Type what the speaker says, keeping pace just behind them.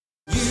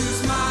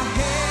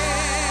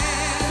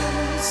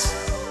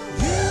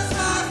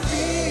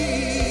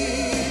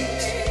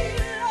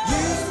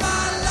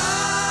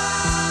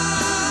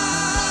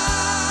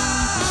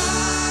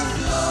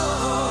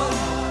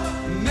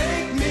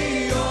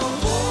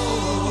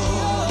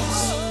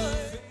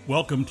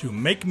Welcome to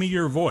Make Me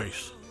Your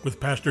Voice with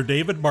Pastor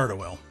David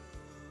Bardowell.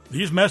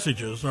 These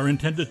messages are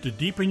intended to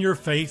deepen your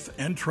faith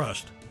and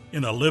trust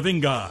in a living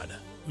God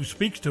who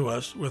speaks to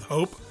us with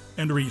hope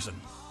and reason.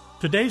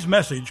 Today's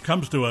message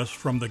comes to us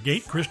from the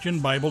Gate Christian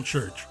Bible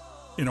Church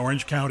in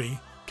Orange County,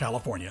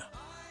 California.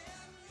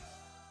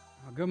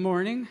 Good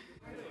morning.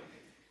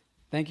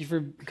 Thank you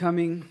for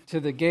coming to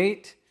the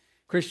Gate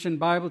Christian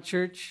Bible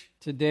Church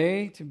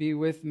today to be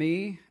with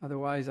me.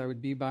 Otherwise, I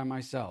would be by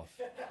myself.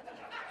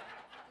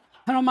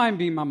 I don't mind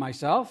being by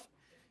myself,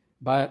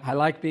 but I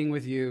like being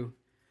with you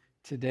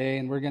today.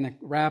 And we're going to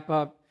wrap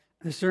up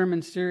the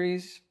sermon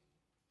series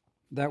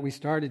that we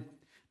started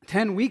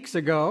 10 weeks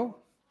ago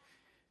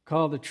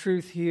called The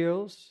Truth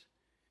Heals,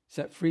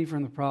 Set Free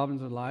from the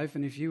Problems of Life.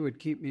 And if you would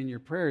keep me in your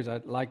prayers,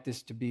 I'd like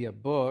this to be a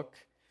book.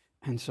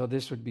 And so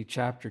this would be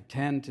chapter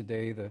 10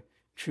 today, The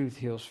Truth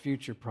Heals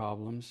Future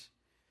Problems.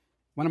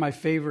 One of my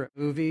favorite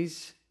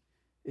movies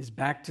is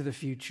Back to the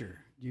Future.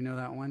 Do you know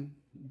that one?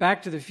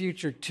 Back to the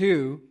Future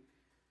 2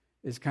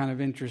 is kind of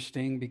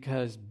interesting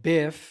because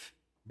Biff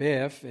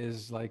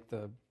is like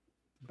the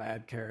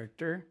bad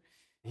character.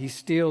 He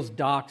steals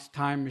Doc's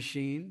time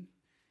machine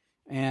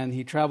and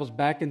he travels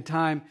back in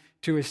time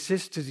to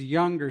assist his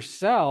younger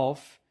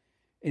self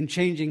in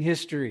changing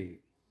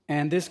history.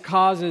 And this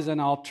causes an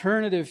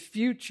alternative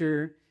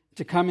future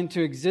to come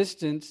into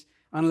existence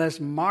unless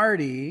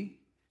Marty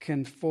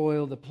can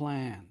foil the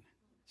plan.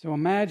 So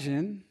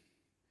imagine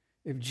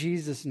if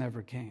Jesus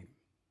never came.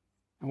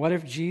 And what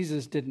if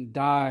Jesus didn't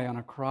die on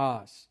a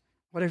cross?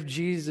 What if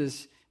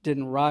Jesus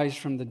didn't rise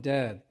from the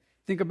dead?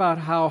 Think about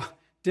how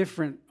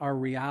different our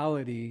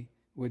reality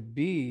would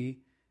be.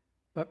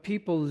 But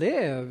people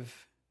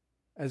live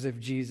as if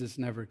Jesus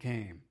never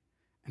came.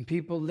 And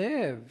people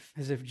live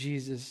as if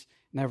Jesus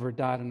never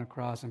died on a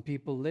cross. And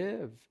people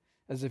live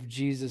as if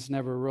Jesus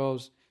never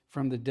rose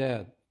from the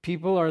dead.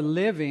 People are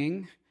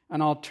living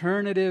an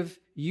alternative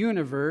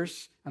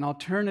universe, an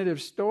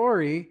alternative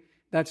story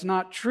that's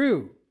not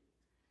true.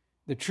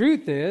 The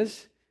truth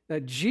is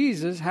that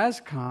Jesus has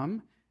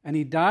come and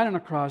he died on a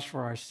cross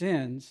for our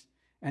sins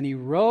and he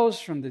rose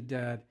from the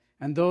dead,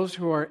 and those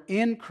who are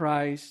in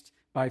Christ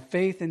by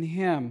faith in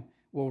him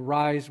will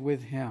rise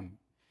with him.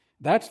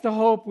 That's the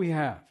hope we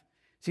have.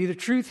 See, the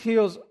truth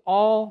heals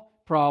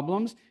all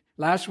problems.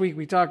 Last week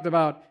we talked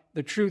about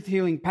the truth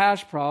healing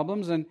past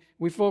problems and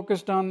we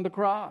focused on the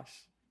cross.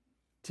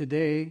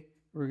 Today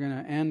we're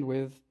going to end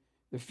with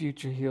the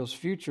future heals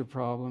future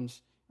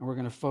problems, and we're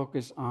going to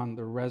focus on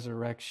the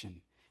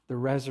resurrection. The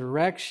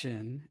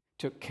resurrection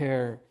took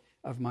care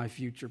of my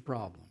future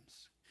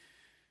problems.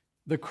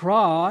 The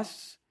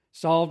cross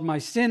solved my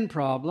sin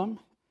problem.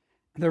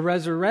 The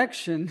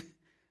resurrection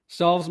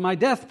solves my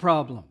death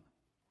problem.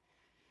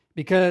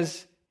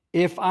 Because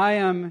if I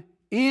am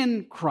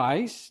in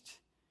Christ,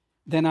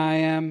 then I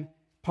am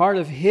part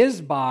of his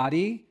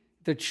body,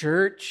 the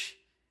church,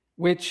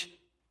 which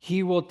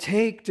he will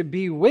take to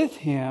be with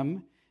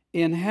him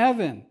in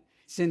heaven.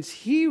 Since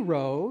he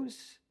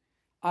rose,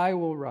 I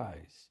will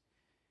rise.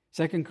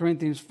 2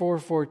 Corinthians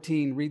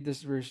 4:14, read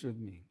this verse with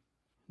me.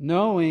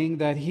 Knowing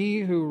that he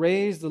who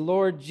raised the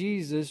Lord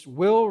Jesus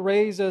will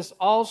raise us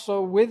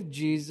also with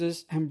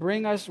Jesus and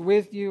bring us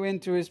with you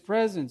into his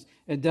presence.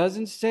 It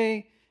doesn't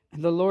say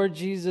the Lord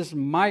Jesus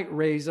might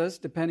raise us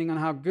depending on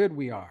how good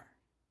we are.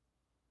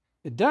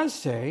 It does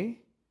say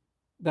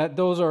that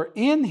those who are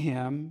in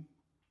him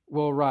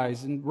will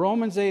rise. And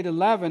Romans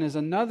 8:11 is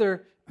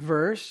another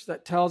verse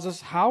that tells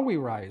us how we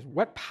rise.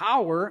 What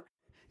power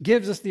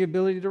gives us the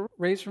ability to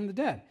raise from the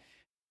dead?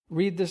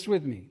 Read this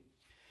with me.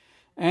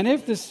 And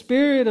if the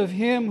spirit of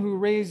him who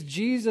raised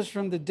Jesus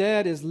from the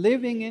dead is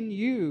living in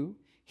you,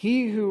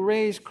 he who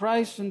raised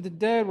Christ from the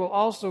dead will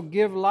also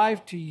give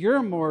life to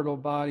your mortal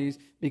bodies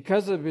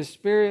because of his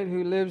spirit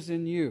who lives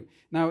in you.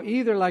 Now,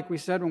 either, like we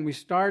said when we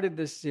started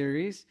this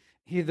series,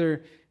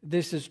 either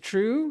this is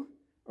true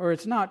or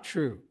it's not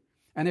true.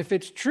 And if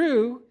it's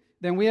true,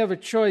 then we have a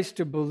choice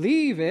to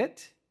believe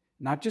it,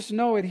 not just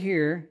know it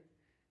here,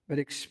 but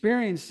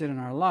experience it in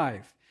our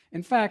life.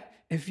 In fact,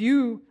 if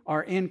you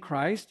are in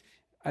Christ,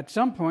 at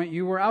some point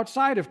you were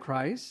outside of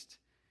Christ.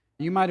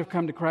 You might have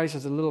come to Christ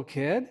as a little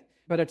kid,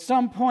 but at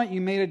some point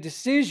you made a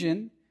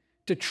decision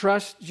to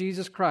trust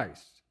Jesus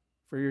Christ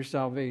for your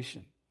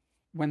salvation.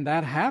 When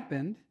that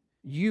happened,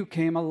 you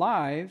came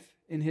alive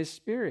in his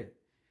spirit.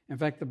 In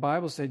fact, the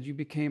Bible said you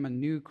became a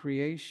new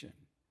creation.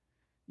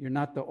 You're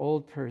not the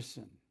old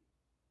person.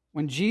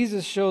 When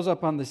Jesus shows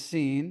up on the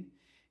scene,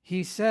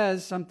 he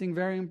says something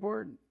very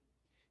important.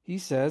 He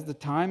says, the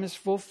time is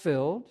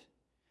fulfilled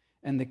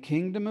and the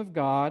kingdom of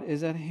God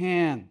is at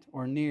hand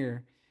or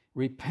near.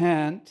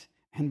 Repent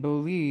and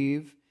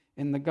believe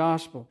in the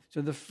gospel.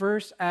 So the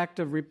first act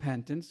of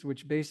repentance,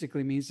 which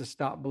basically means to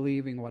stop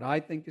believing what I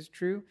think is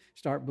true,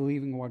 start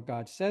believing what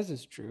God says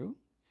is true.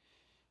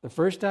 The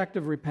first act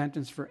of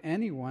repentance for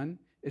anyone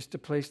is to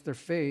place their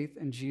faith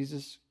in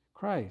Jesus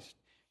Christ.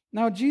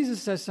 Now, Jesus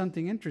says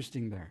something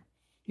interesting there.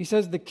 He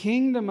says the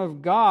kingdom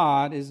of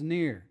God is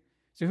near.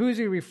 So who is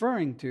he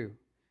referring to?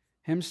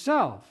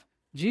 Himself.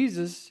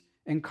 Jesus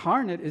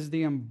incarnate is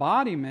the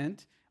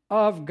embodiment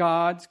of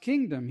God's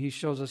kingdom. He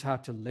shows us how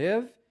to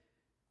live,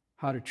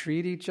 how to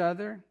treat each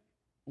other,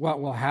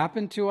 what will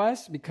happen to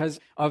us because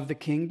of the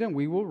kingdom.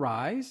 We will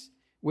rise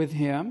with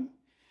him.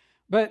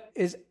 But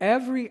is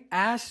every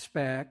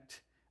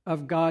aspect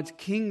of God's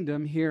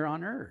kingdom here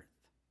on earth?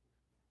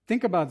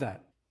 Think about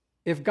that.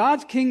 If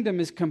God's kingdom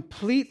is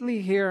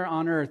completely here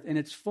on earth in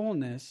its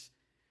fullness,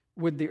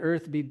 would the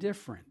earth be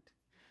different?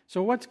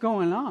 So what's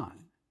going on?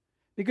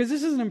 Because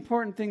this is an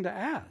important thing to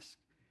ask.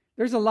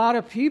 There's a lot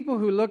of people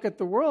who look at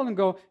the world and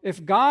go,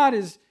 if God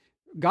is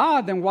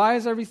God, then why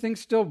is everything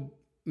still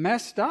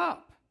messed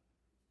up?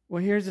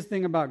 Well, here's the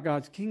thing about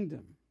God's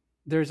kingdom.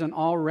 There's an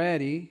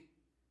already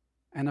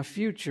and a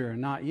future,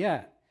 not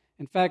yet.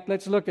 In fact,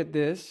 let's look at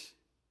this.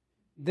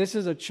 This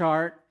is a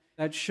chart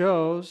that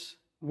shows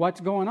what's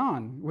going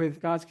on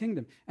with God's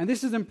kingdom. And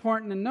this is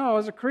important to know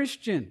as a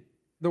Christian.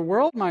 The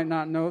world might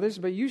not know this,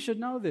 but you should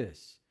know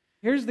this.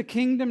 Here's the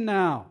kingdom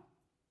now.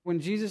 When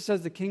Jesus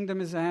says the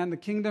kingdom is at hand, the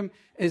kingdom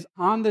is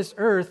on this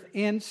earth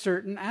in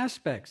certain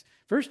aspects.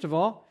 First of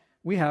all,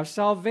 we have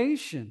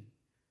salvation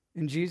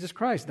in Jesus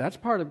Christ. That's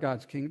part of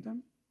God's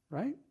kingdom,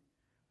 right?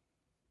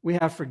 We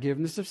have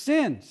forgiveness of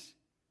sins.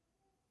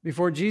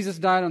 Before Jesus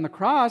died on the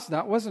cross,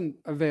 that wasn't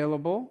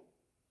available,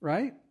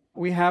 right?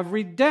 We have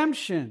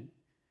redemption,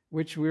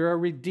 which we are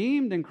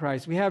redeemed in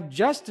Christ. We have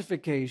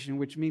justification,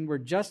 which means we're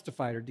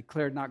justified or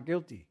declared not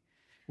guilty.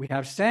 We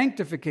have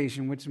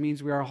sanctification, which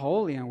means we are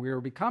holy and we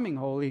are becoming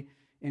holy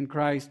in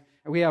Christ.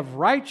 We have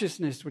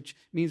righteousness, which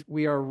means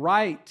we are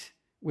right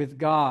with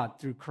God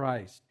through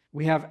Christ.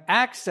 We have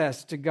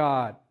access to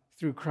God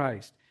through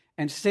Christ.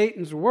 And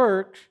Satan's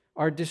works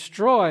are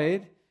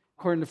destroyed,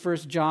 according to 1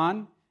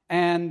 John,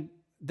 and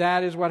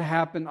that is what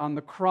happened on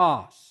the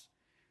cross.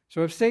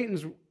 So if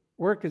Satan's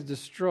work is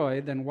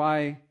destroyed, then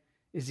why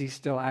is he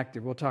still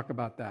active? We'll talk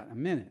about that in a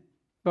minute.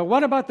 But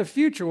what about the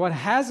future? What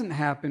hasn't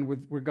happened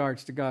with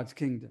regards to God's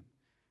kingdom?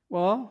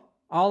 Well,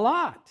 a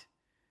lot.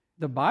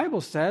 The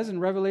Bible says in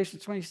Revelation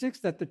 26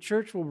 that the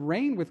church will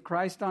reign with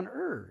Christ on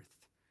earth.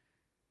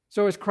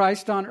 So is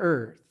Christ on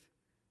earth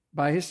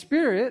by his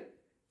Spirit,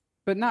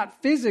 but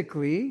not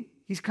physically.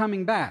 He's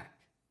coming back,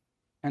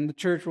 and the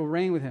church will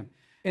reign with him.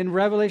 In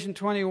Revelation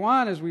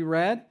 21, as we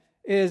read,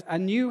 is a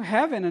new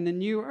heaven and a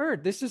new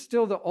earth. This is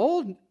still the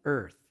old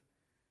earth,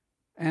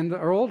 and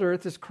the old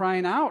earth is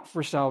crying out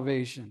for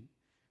salvation.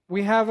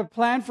 We have a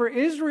plan for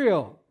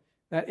Israel,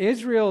 that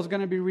Israel is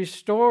going to be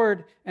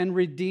restored and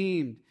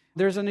redeemed.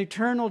 There's an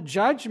eternal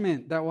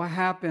judgment that will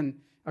happen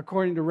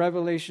according to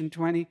Revelation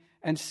 20,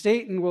 and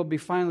Satan will be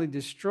finally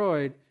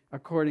destroyed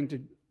according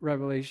to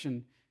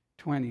Revelation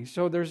 20.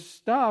 So there's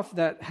stuff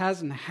that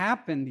hasn't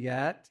happened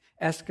yet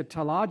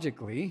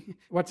eschatologically.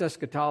 What's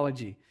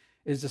eschatology?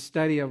 Is the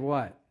study of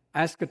what?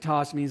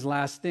 Eschatos means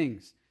last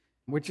things,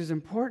 which is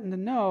important to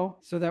know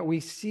so that we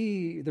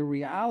see the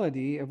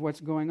reality of what's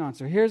going on.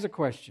 So here's a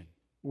question.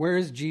 Where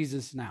is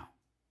Jesus now?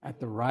 At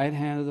the right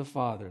hand of the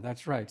Father.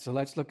 That's right. So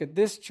let's look at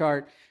this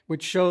chart,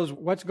 which shows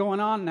what's going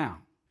on now.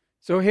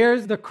 So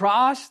here's the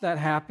cross that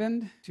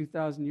happened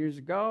 2,000 years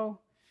ago,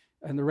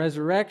 and the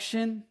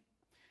resurrection,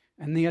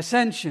 and the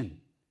ascension.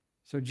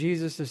 So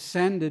Jesus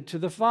ascended to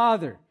the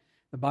Father.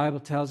 The Bible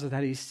tells us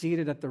that he's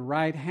seated at the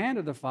right hand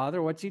of the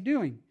Father. What's he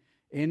doing?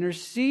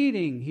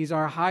 Interceding. He's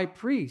our high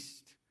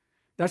priest.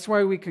 That's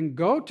why we can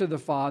go to the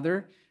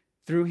Father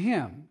through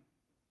him,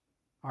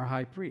 our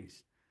high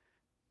priest.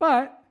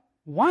 But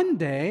one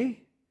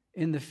day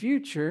in the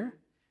future,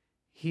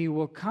 he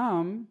will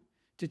come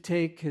to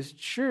take his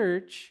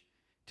church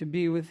to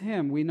be with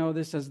him. We know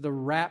this as the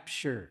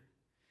rapture.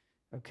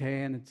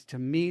 Okay, and it's to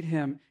meet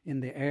him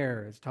in the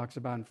air, as it talks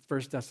about in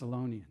 1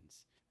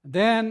 Thessalonians.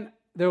 Then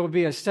there will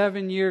be a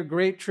 7-year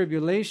great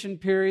tribulation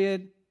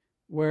period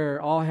where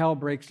all hell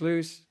breaks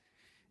loose.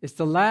 It's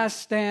the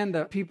last stand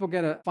that people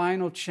get a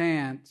final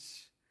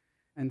chance.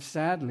 And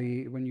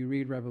sadly, when you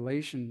read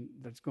Revelation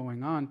that's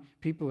going on,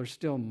 people are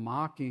still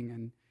mocking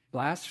and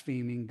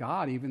blaspheming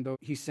God, even though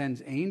he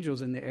sends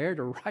angels in the air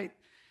to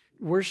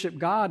worship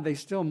God, they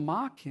still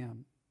mock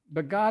him.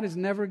 But God is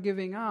never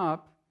giving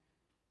up,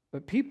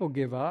 but people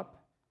give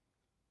up.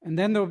 And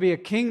then there will be a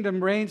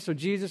kingdom reign, so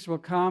Jesus will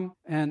come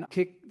and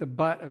kick the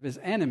butt of his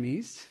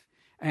enemies.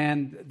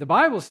 And the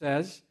Bible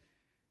says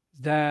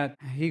that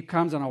he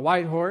comes on a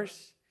white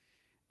horse,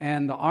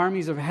 and the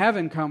armies of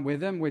heaven come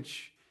with him,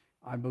 which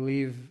I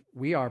believe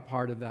we are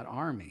part of that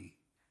army.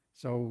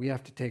 So we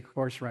have to take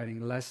horse riding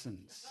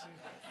lessons,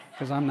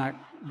 because I'm not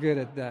good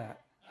at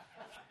that.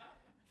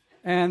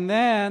 And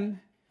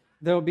then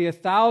there will be a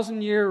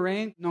 1,000-year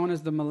reign known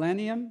as the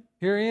millennium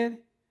period.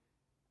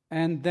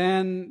 And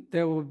then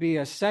there will be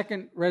a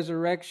second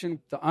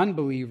resurrection. The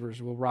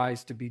unbelievers will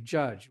rise to be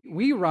judged.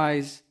 We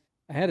rise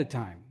ahead of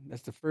time.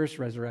 That's the first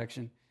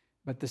resurrection.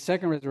 But the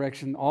second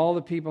resurrection, all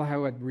the people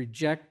who had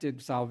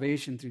rejected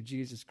salvation through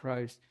Jesus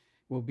Christ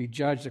will be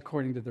judged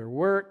according to their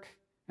work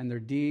and their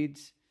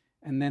deeds.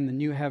 And then the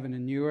new heaven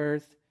and new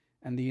earth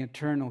and the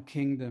eternal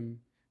kingdom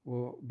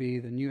will be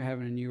the new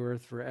heaven and new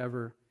earth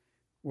forever.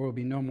 There will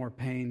be no more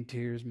pain,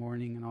 tears,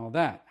 mourning, and all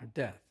that, or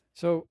death.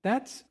 So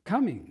that's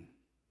coming.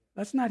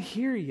 That's not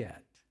here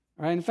yet.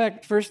 All right? In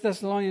fact, 1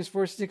 Thessalonians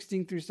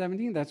 4:16 through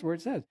 17, that's where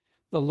it says,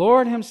 the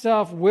Lord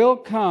himself will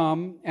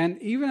come.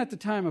 And even at the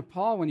time of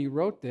Paul, when he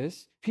wrote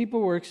this, people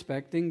were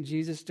expecting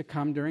Jesus to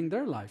come during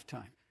their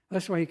lifetime.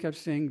 That's why he kept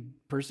saying,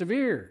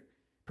 persevere,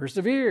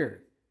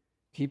 persevere.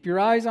 Keep your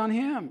eyes on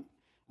him.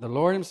 The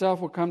Lord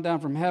himself will come down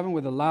from heaven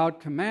with a loud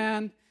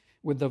command,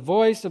 with the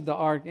voice of the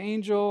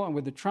archangel, and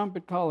with the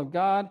trumpet call of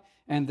God,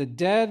 and the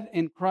dead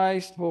in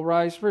Christ will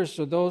rise first.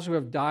 So those who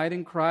have died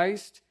in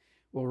Christ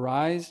will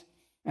rise.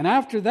 And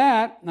after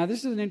that, now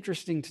this is an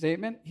interesting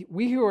statement,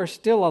 we who are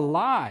still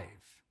alive,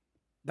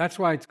 that's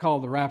why it's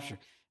called the rapture.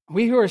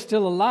 We who are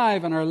still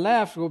alive and are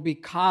left will be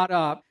caught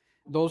up,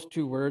 those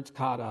two words,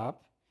 caught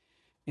up.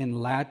 In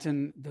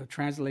Latin, the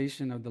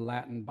translation of the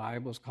Latin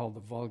Bible is called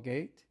the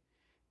Vulgate.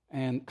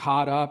 And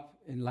caught up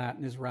in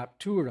Latin is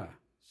raptura.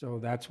 So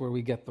that's where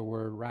we get the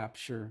word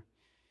rapture.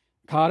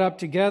 Caught up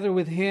together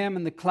with him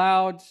in the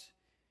clouds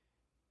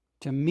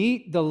to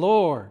meet the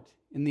Lord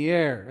in the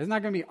air. Isn't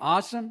that going to be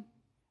awesome?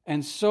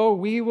 And so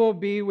we will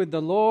be with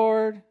the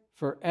Lord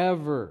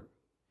forever.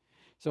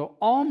 So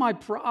all my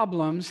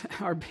problems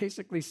are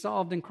basically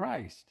solved in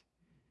Christ.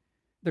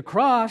 The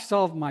cross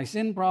solved my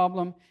sin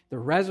problem. The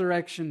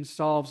resurrection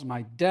solves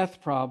my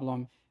death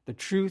problem. The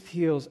truth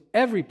heals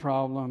every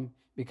problem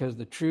because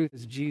the truth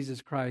is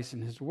Jesus Christ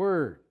and his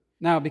word.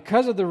 Now,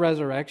 because of the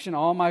resurrection,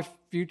 all my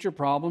future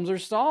problems are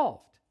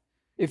solved.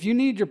 If you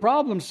need your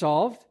problems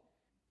solved,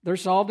 they're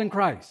solved in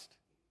Christ.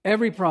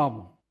 Every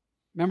problem.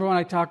 Remember when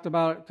I talked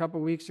about a couple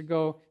of weeks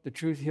ago, the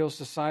truth heals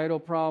societal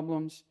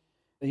problems?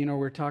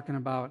 We're talking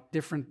about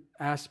different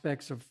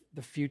aspects of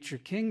the future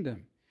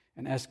kingdom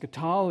and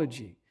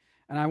eschatology.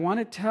 And I want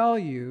to tell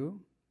you,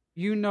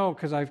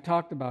 because I've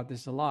talked about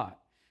this a lot,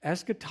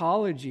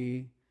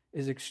 eschatology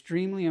is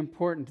extremely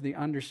important to the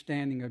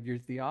understanding of your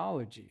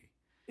theology.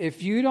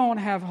 If you don't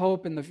have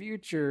hope in the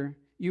future,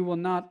 you will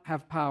not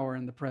have power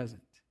in the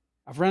present.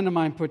 A friend of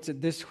mine puts it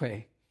this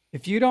way: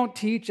 if you don't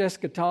teach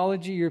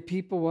eschatology, your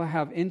people will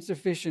have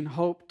insufficient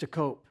hope to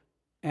cope.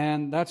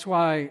 And that's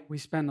why we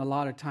spend a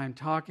lot of time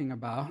talking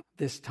about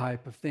this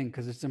type of thing,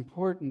 because it's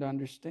important to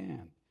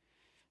understand.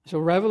 So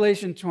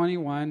Revelation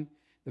 21,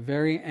 the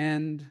very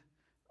end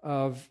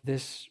of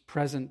this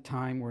present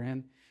time we're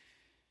in,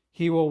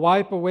 he will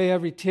wipe away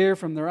every tear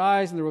from their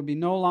eyes, and there will be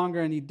no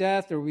longer any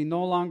death, there will be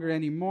no longer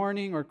any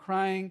mourning or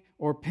crying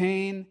or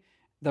pain.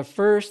 The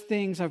first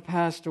things have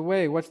passed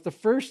away. What's the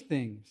first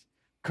things?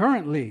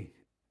 Currently,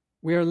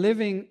 we are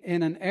living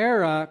in an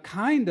era,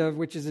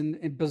 which is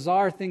a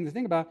bizarre thing to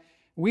think about.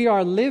 We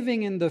are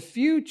living in the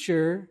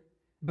future,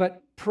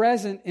 but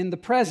present in the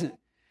present.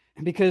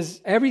 Because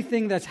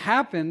everything that's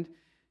happened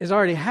has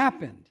already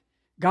happened.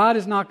 God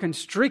is not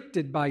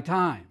constricted by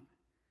time.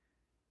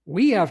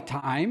 We have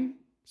time,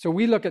 so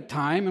we look at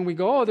time and we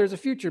go, oh, there's a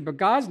future, but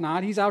God's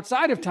not. He's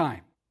outside of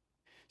time.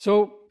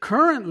 So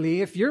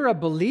currently, if you're a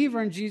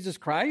believer in Jesus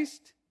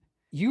Christ,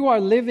 you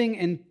are living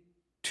in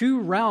two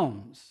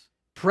realms.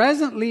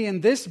 Presently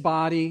in this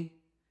body,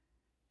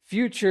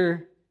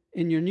 future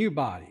in your new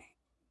body.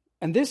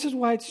 And this is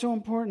why it's so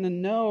important to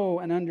know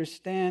and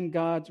understand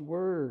God's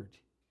word,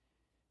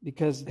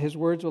 because his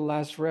words will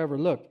last forever.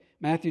 Look,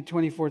 Matthew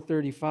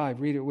 24:35,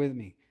 read it with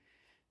me.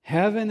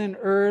 Heaven and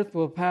earth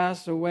will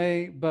pass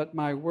away, but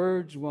my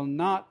words will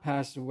not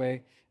pass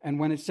away. And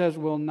when it says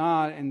will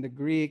not in the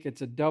Greek,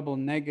 it's a double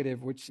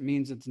negative, which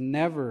means it's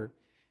never.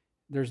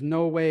 There's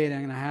no way it's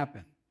going to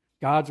happen.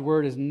 God's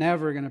word is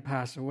never going to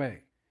pass away.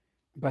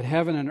 But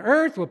heaven and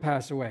earth will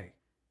pass away.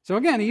 So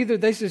again, either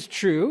this is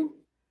true,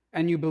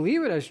 and you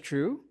believe it as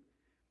true,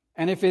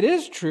 and if it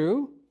is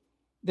true,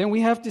 then we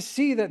have to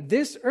see that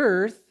this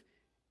earth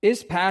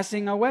is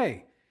passing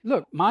away.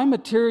 Look, my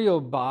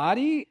material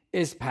body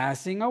is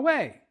passing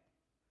away,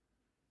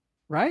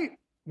 right?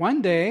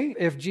 One day,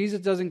 if Jesus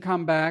doesn't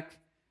come back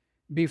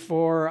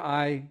before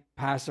I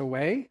pass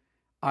away,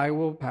 I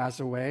will pass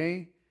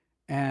away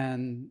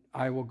and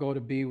I will go to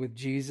be with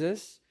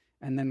Jesus,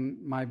 and then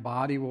my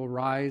body will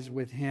rise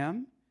with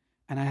him,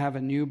 and I have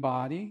a new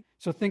body.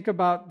 So think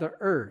about the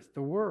earth.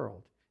 The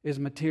world is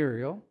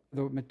material.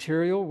 The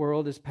material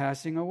world is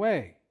passing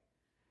away.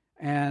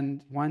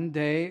 And one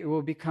day it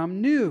will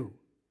become new,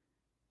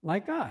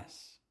 like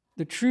us.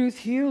 The truth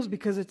heals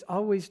because it's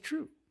always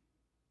true.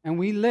 And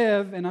we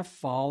live in a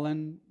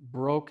fallen,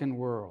 broken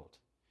world.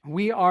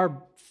 We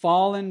are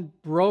fallen,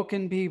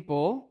 broken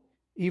people.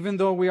 Even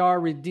though we are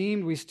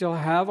redeemed, we still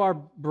have our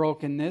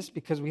brokenness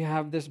because we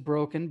have this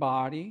broken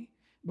body.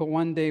 But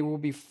one day we'll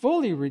be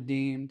fully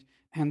redeemed,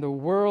 and the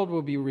world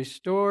will be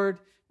restored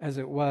as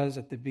it was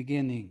at the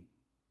beginning.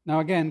 Now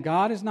again,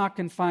 God is not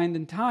confined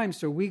in time,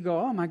 so we go,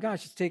 oh my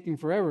gosh, it's taking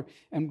forever.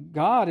 And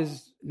God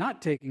is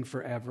not taking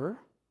forever.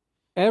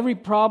 Every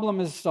problem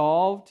is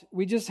solved.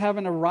 We just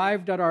haven't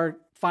arrived at our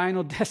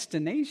final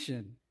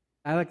destination.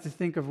 I like to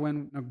think of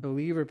when a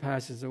believer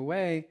passes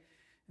away,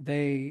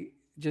 they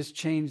just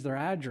change their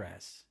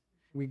address.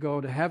 We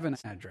go to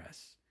heaven's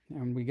address,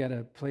 and we get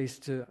a place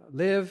to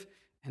live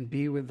and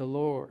be with the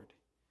Lord.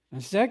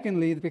 And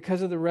secondly,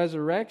 because of the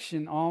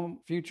resurrection, all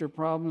future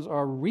problems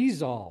are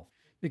resolved.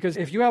 Because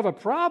if you have a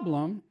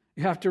problem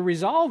You have to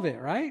resolve it,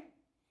 right?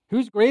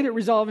 Who's great at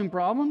resolving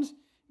problems?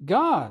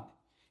 God.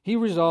 He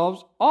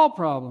resolves all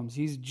problems.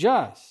 He's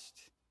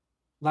just.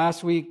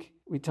 Last week,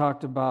 we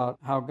talked about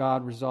how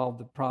God resolved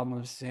the problem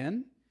of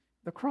sin,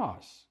 the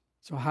cross.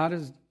 So how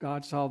does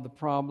God solve the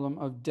problem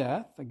of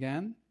death?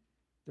 Again,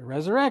 the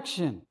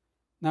resurrection.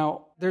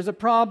 Now, there's a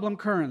problem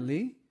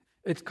currently.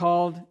 It's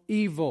called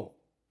evil.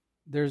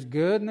 There's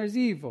good and there's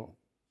evil.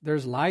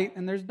 There's light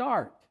and there's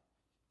dark.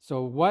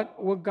 So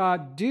what will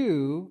God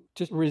do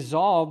to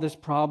resolve this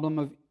problem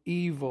of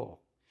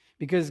evil?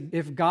 Because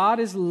if God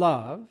is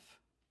love,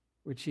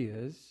 which He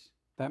is,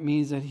 that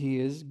means that He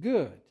is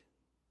good,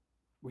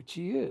 which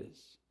He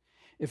is.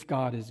 If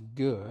God is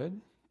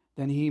good,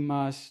 then He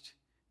must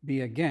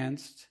be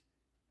against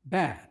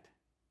bad,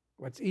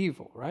 what's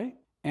evil, right?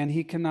 And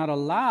He cannot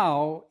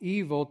allow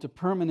evil to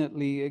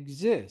permanently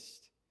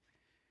exist.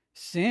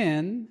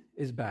 Sin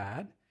is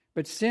bad,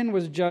 but sin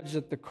was judged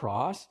at the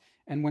cross.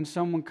 And when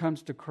someone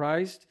comes to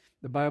Christ,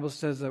 the Bible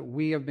says that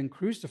we have been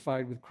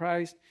crucified with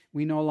Christ.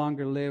 We no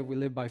longer live. We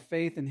live by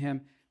faith in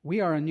Him. We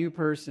are a new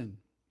person.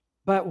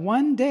 But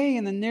one day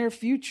in the near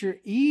future,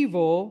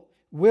 evil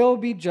will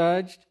be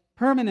judged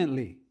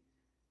permanently.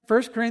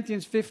 1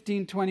 Corinthians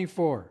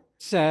 15:24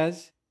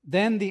 says,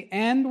 "Then the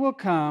end will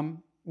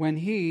come when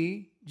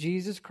He,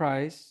 Jesus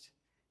Christ,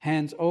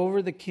 hands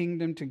over the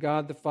kingdom to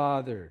God the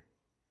Father,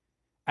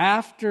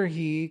 after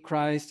He,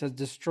 Christ, has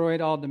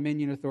destroyed all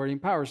dominion, authority,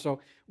 and power." So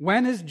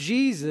when is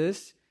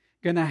Jesus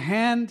going to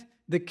hand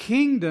the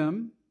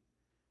kingdom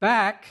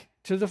back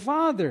to the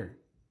Father?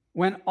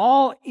 When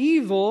all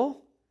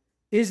evil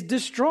is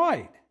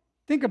destroyed.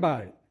 Think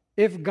about it.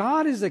 If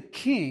God is a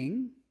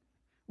king,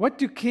 what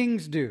do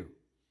kings do?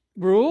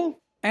 Rule,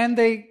 and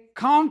they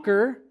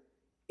conquer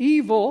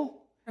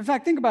evil. In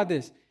fact, think about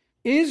this.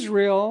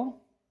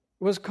 Israel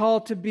was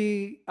called to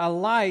be a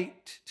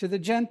light to the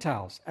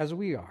Gentiles, as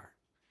we are.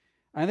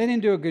 And they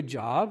didn't do a good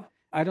job.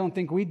 I don't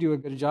think we do a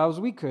good job as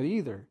we could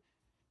either.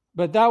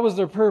 But that was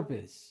their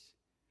purpose.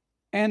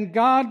 And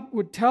God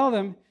would tell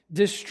them,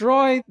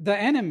 destroy the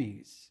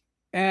enemies.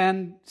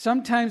 And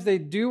sometimes they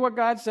do what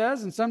God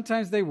says, and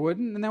sometimes they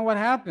wouldn't. And then what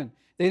happened?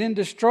 They didn't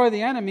destroy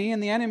the enemy,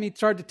 and the enemy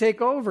started to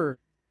take over.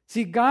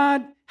 See,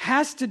 God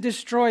has to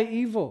destroy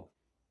evil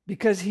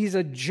because He's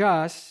a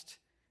just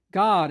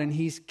God and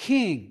He's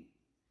king.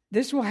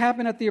 This will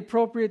happen at the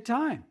appropriate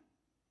time.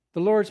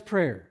 The Lord's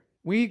Prayer.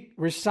 We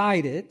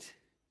recite it,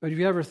 but have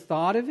you ever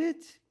thought of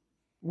it?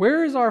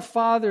 Where does our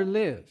Father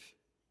live?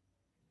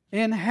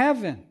 In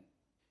heaven.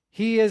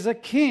 He is a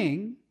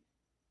king.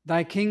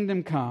 Thy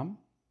kingdom come.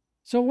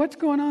 So what's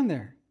going on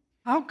there?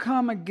 How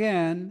come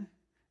again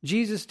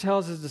Jesus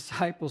tells His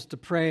disciples to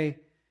pray,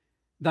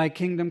 thy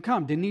kingdom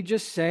come? Didn't He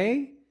just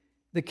say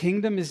the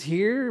kingdom is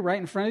here right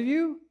in front of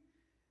you?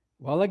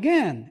 Well,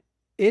 again,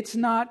 it's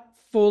not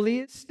fully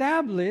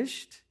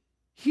established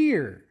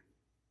here,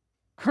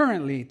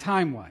 currently,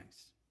 time-wise.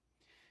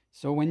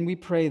 So when we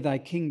pray, thy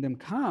kingdom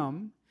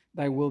come,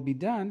 thy will be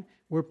done,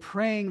 we're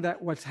praying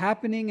that what's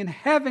happening in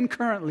heaven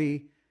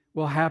currently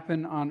will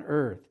happen on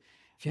earth.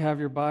 If you have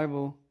your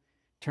Bible,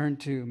 turn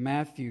to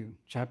Matthew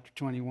chapter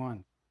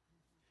 21.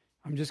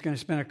 I'm just going to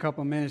spend a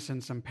couple minutes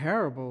in some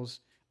parables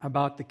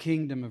about the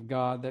kingdom of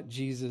God that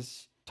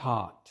Jesus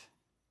taught.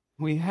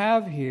 We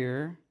have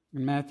here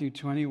in Matthew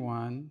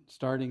 21,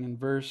 starting in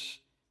verse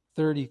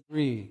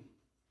 33,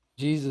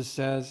 Jesus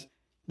says,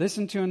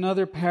 "Listen to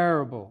another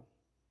parable.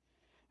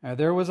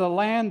 There was a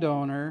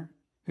landowner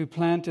who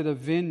planted a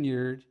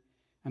vineyard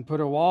and put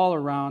a wall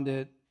around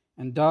it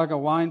and dug a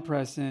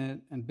winepress in it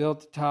and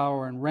built a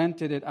tower and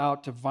rented it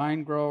out to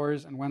vine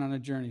growers and went on a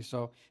journey."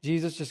 So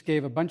Jesus just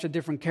gave a bunch of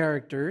different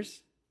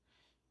characters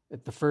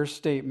at the first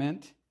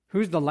statement.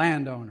 Who's the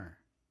landowner?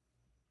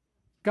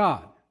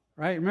 God,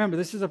 right? Remember,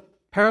 this is a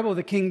parable of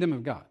the kingdom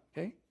of God,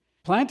 okay?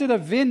 Planted a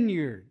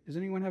vineyard. Does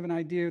anyone have an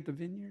idea of the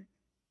vineyard?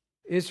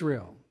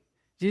 Israel.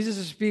 Jesus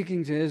is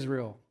speaking to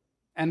Israel.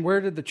 And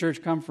where did the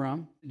church come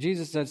from?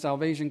 Jesus said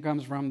salvation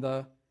comes from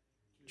the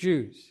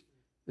Jews.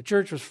 The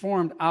church was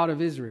formed out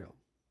of Israel.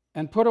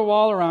 And put a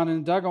wall around it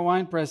and dug a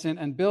winepress in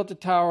and built a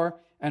tower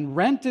and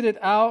rented it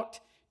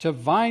out to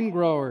vine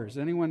growers.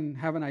 Anyone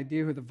have an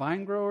idea who the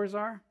vine growers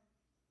are?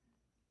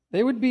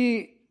 They would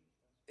be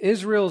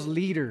Israel's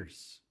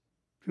leaders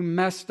who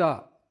messed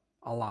up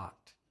a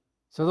lot.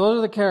 So those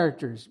are the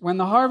characters. When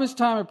the harvest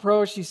time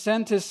approached, He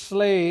sent His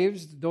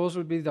slaves, those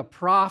would be the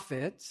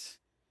prophets,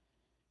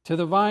 to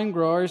the vine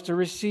growers to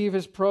receive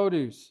His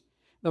produce.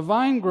 The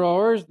vine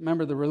growers,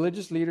 remember the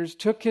religious leaders,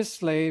 took His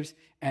slaves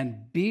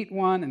and beat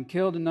one and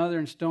killed another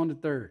and stoned a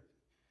third.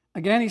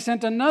 Again, He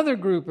sent another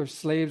group of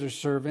slaves or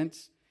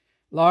servants,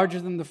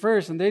 larger than the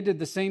first, and they did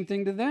the same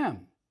thing to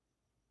them.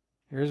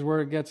 Here's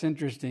where it gets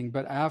interesting.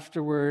 But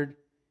afterward,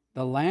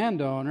 the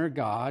landowner,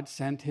 God,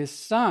 sent His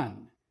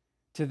son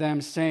to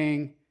them,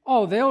 saying,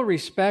 "Oh, they'll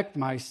respect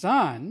my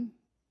son."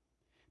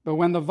 But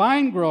when the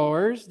vine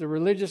growers, the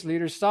religious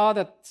leaders, saw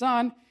that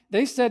son,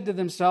 they said to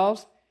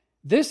themselves,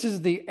 "This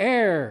is the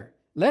heir.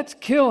 Let's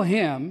kill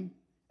him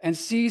and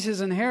seize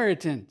his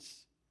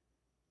inheritance."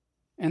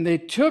 And they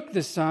took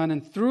the son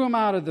and threw him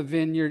out of the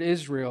vineyard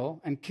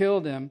Israel and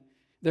killed him.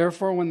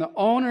 Therefore, when the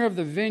owner of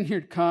the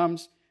vineyard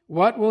comes,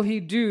 what will he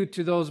do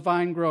to those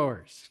vine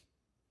growers?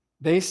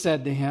 They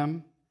said to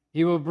him,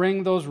 he will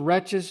bring those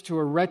wretches to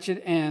a wretched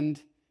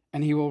end,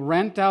 and he will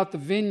rent out the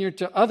vineyard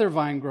to other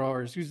vine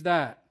growers. Who's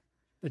that?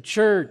 The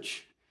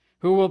church,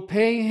 who will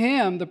pay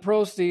him the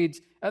proceeds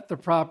at the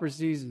proper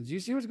seasons. You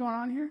see what's going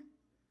on here?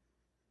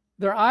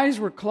 Their eyes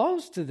were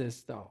closed to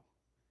this, though.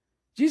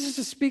 Jesus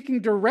is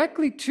speaking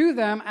directly to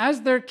them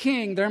as their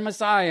king, their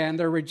Messiah, and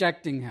they're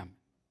rejecting him.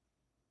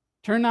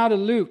 Turn now to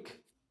Luke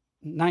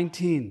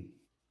 19,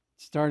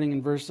 starting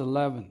in verse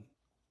 11.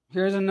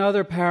 Here's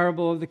another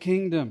parable of the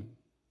kingdom.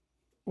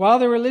 While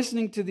they were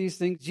listening to these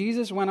things,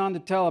 Jesus went on to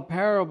tell a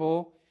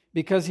parable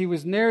because he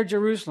was near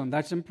Jerusalem.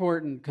 That's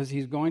important because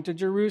he's going to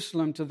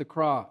Jerusalem to the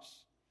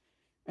cross.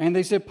 And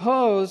they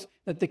supposed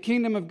that the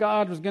kingdom of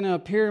God was going to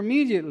appear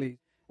immediately.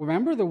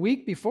 Remember, the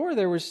week before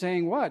they were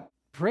saying what?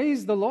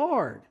 Praise the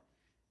Lord,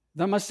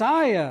 the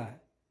Messiah.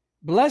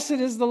 Blessed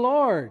is the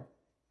Lord.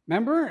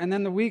 Remember? And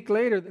then the week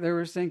later they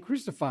were saying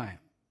crucify him.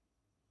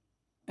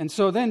 And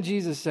so then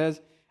Jesus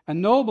says, a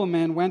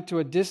nobleman went to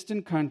a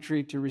distant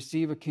country to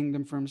receive a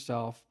kingdom for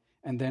himself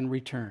and then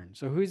return.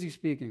 So who is he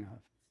speaking of?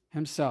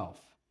 Himself.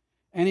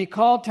 And he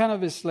called 10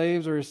 of his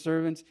slaves or his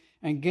servants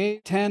and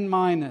gave 10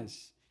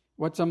 minas.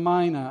 What's a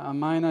mina? A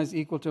mina is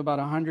equal to about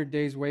 100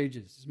 days'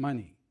 wages. It's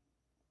money.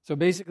 So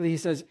basically he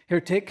says,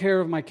 here, take care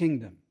of my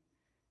kingdom.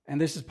 And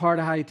this is part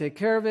of how you take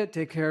care of it.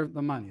 Take care of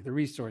the money, the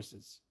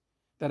resources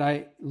that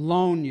I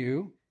loan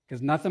you,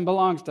 because nothing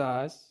belongs to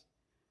us.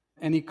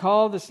 And he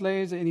called the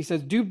slaves and he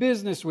says, do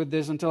business with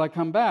this until I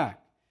come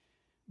back.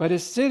 But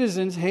his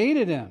citizens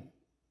hated him.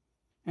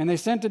 And they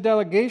sent a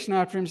delegation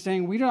after him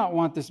saying, we do not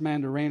want this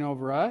man to reign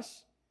over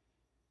us.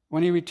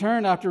 When he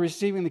returned after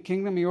receiving the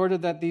kingdom, he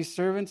ordered that these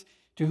servants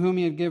to whom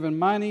he had given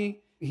money,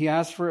 he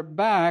asked for it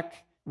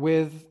back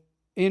with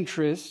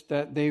interest,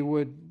 that they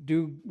would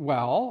do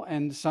well,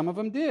 and some of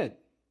them did.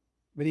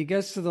 But he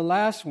gets to the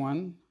last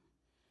one.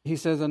 He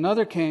says,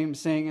 another came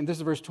saying, and this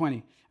is verse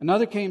 20,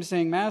 another came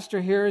saying,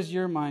 Master, here is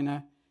your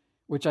mina,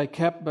 which I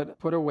kept but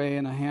put away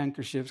in a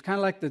handkerchief. It's kind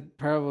of like the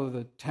parable of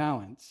the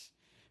talents.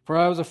 For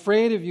I was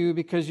afraid of you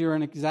because you're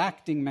an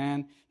exacting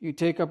man. You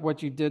take up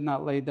what you did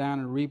not lay down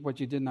and reap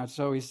what you did not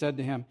sow. He said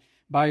to him,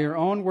 by your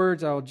own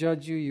words I will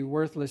judge you, you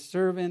worthless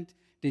servant.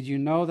 Did you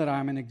know that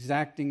I'm an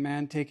exacting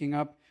man taking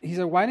up? He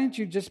said, why didn't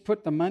you just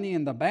put the money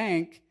in the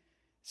bank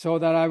so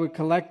that I would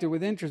collect it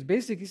with interest?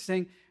 Basically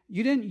saying,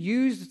 you didn't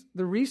use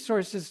the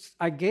resources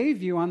I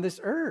gave you on this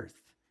earth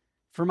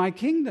for my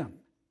kingdom.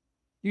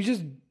 You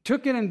just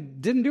took it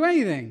and didn't do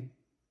anything.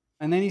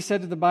 And then he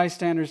said to the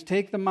bystanders,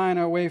 take the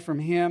mina away from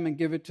him and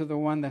give it to the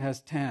one that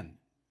has 10.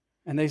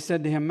 And they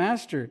said to him,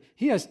 Master,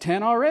 he has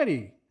 10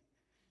 already.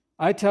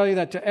 I tell you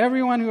that to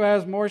everyone who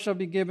has more shall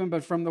be given,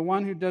 but from the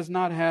one who does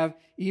not have,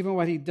 even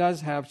what he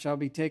does have shall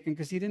be taken,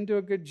 because he didn't do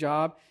a good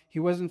job. He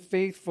wasn't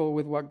faithful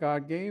with what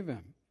God gave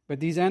him. But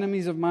these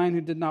enemies of mine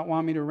who did not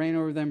want me to reign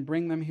over them,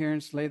 bring them here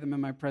and slay them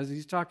in my presence.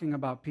 He's talking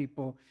about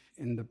people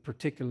in the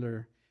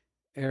particular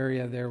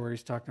area there where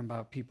he's talking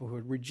about people who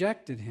had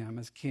rejected him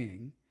as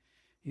king.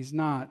 He's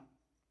not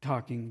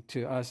talking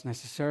to us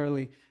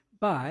necessarily,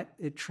 but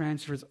it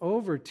transfers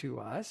over to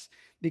us,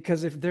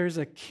 because if there's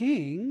a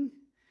king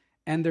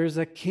and there's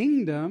a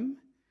kingdom,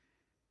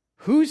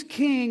 who's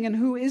king and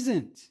who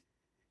isn't?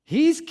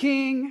 He's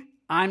king,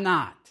 I'm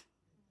not.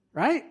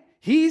 Right?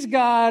 He's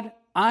God,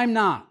 I'm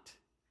not.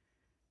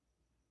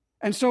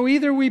 And so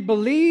either we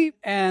believe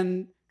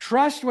and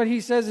trust what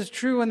he says is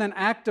true and then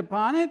act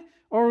upon it,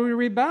 or we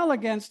rebel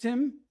against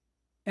him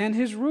and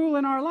his rule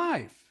in our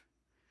life.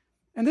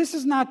 And this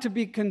is not to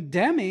be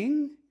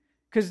condemning,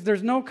 because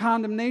there's no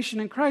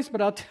condemnation in Christ.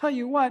 But I'll tell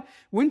you what,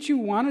 wouldn't you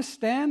want to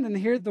stand and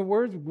hear the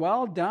words,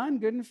 well done,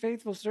 good and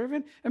faithful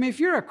servant? I mean,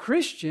 if you're a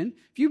Christian,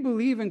 if you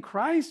believe in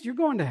Christ, you're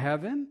going to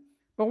heaven.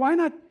 But why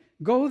not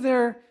go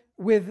there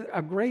with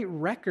a great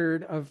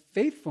record of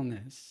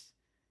faithfulness?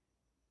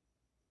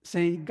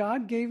 Saying,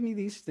 God gave me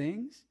these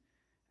things,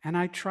 and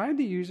I tried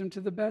to use them to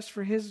the best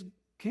for his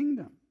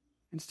kingdom.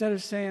 Instead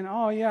of saying,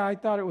 oh yeah, I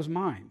thought it was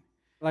mine.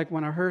 Like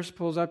when a hearse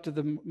pulls up to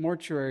the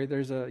mortuary,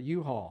 there's a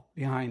U-Haul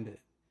behind it.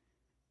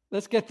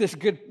 Let's get this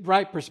good,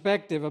 right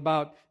perspective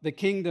about the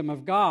kingdom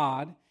of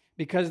God,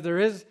 because there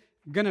is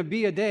going to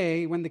be a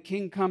day when the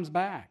king comes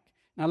back.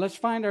 Now let's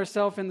find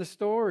ourselves in the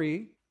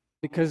story,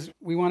 because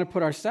we want to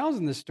put ourselves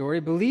in the story,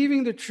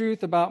 believing the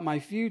truth about my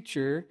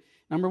future.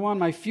 Number one,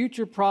 my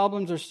future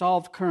problems are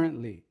solved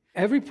currently.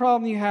 Every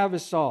problem you have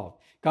is solved.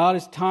 God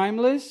is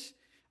timeless.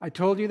 I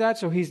told you that,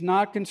 so he's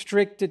not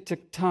constricted to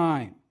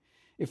time.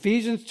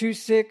 Ephesians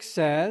 2:6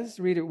 says,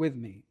 read it with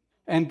me,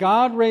 and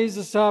God raised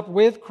us up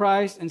with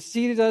Christ and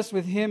seated us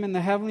with him in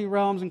the heavenly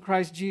realms in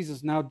Christ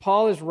Jesus. Now,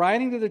 Paul is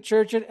writing to the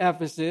church at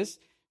Ephesus.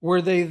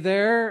 Were they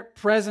there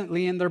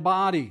presently in their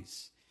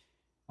bodies?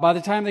 By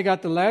the time they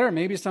got the letter,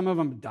 maybe some of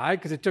them died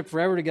because it took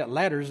forever to get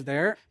letters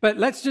there. But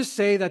let's just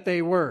say that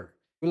they were.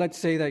 Let's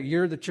say that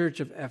you're the church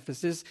of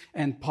Ephesus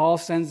and Paul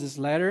sends this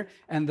letter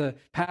and the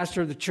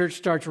pastor of the church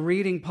starts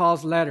reading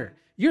Paul's letter.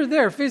 You're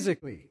there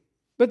physically.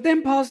 But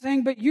then Paul's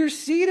saying, but you're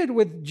seated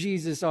with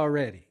Jesus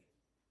already.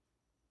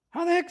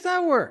 How the heck does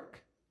that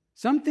work?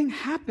 Something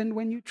happened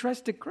when you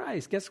trusted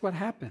Christ. Guess what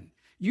happened?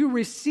 You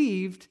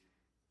received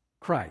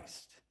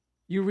Christ.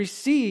 You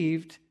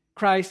received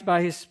Christ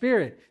by His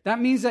Spirit.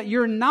 That means that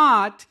you're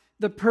not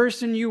the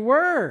person you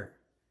were.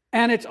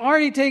 And it's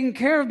already taken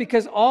care of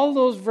because all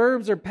those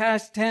verbs are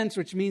past tense,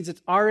 which means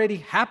it's already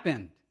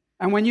happened.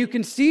 And when you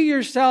can see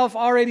yourself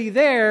already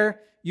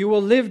there, you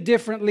will live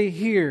differently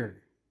here.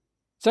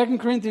 2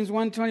 Corinthians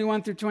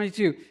 1:21 through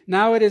 22.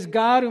 Now it is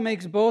God who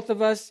makes both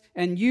of us,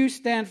 and you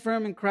stand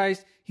firm in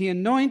Christ. He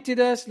anointed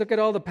us, look at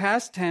all the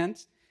past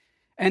tense,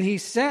 and He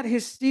set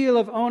His seal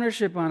of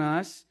ownership on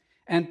us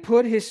and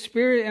put His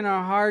Spirit in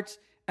our hearts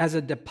as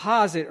a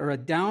deposit or a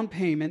down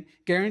payment,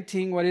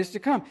 guaranteeing what is to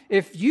come.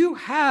 If you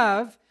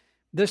have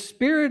the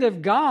Spirit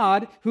of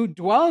God who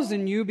dwells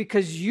in you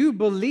because you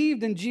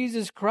believed in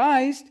Jesus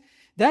Christ,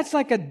 that's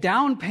like a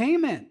down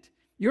payment.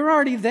 You're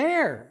already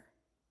there.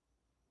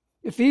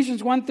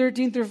 Ephesians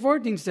 1:13 through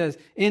 14 says,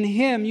 in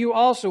Him you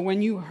also,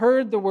 when you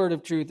heard the word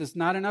of truth, it's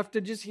not enough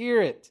to just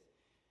hear it.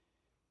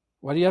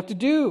 What do you have to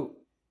do?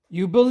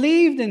 You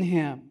believed in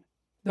Him.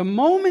 The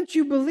moment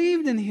you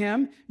believed in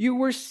Him, you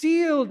were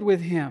sealed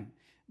with Him.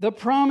 The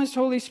promised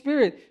Holy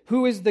Spirit,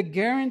 who is the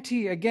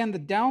guarantee, again, the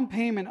down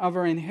payment of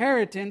our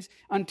inheritance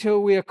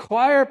until we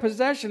acquire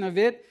possession of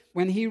it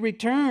when He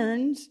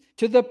returns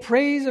to the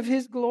praise of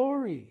His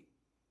glory.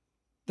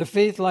 The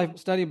Faith Life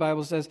Study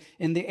Bible says,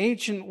 in the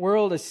ancient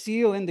world, a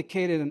seal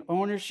indicated an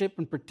ownership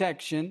and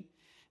protection.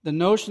 The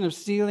notion of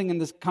sealing in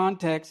this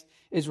context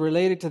is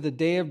related to the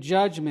day of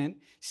judgment.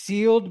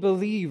 Sealed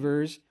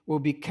believers will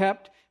be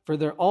kept for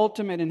their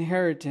ultimate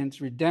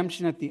inheritance,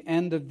 redemption at the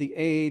end of the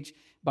age,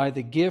 by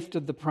the gift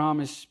of the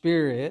promised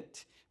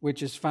Spirit,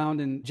 which is found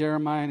in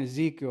Jeremiah and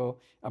Ezekiel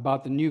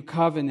about the new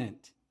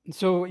covenant. And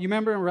so you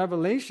remember in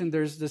Revelation,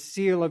 there's the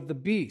seal of the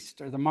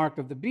beast, or the mark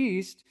of the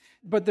beast,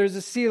 but there's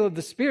a seal of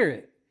the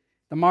Spirit,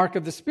 the mark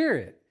of the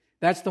Spirit.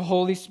 That's the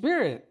Holy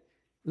Spirit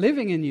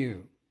living in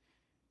you.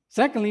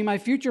 Secondly, my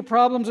future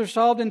problems are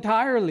solved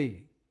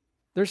entirely.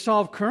 They're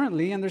solved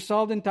currently and they're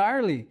solved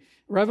entirely.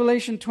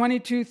 Revelation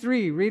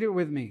 22:3, read it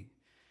with me.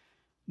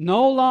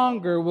 No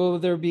longer will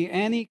there be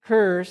any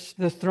curse.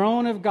 The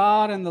throne of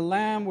God and the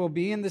Lamb will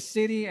be in the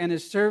city, and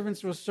His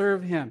servants will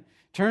serve Him.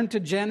 Turn to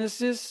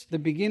Genesis, the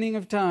beginning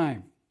of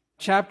time,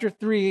 chapter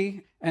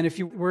 3. And if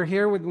you were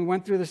here when we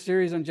went through the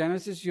series on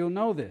Genesis, you'll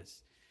know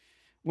this.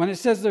 When it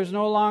says there's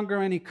no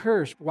longer any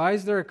curse, why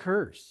is there a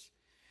curse?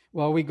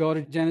 Well, we go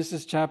to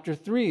Genesis chapter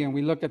 3 and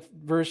we look at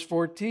verse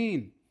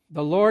 14.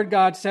 The Lord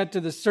God said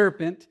to the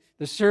serpent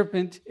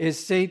is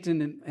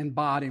Satan,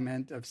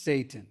 embodiment of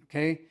Satan,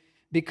 okay?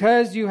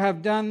 Because you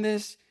have done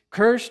this,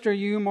 cursed are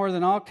you more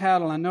than all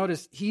cattle. And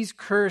notice, He's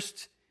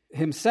cursed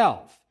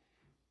Himself.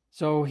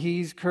 So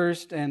He's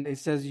cursed, and it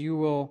says you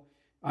will,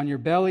 on your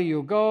belly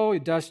you'll go,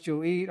 dust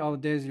you'll eat all the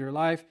days of your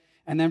life.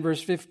 And then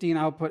verse 15,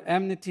 I'll put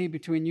enmity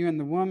between you and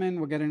the woman.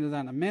 We'll get into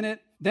that in a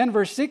minute. Then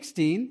verse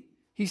 16,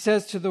 He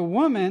says to the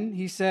woman,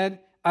 He said,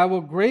 I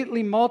will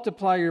greatly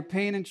multiply your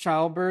pain in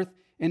childbirth.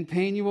 In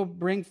pain you will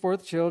bring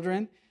forth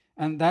children.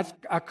 And that's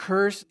a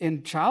curse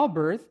in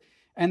childbirth.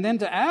 And then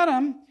to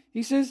Adam,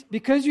 He says,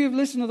 because you have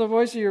listened to the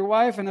voice of your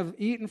wife and have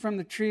eaten from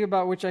the tree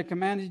about which I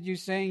commanded you,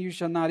 saying you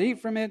shall not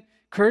eat from it,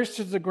 cursed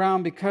is the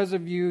ground because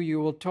of you, you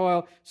will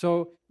toil.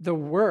 So the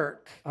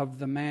work of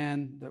the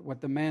man,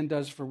 what the man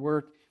does for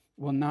work,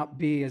 will not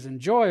be as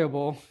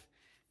enjoyable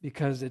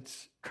because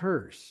it's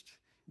cursed.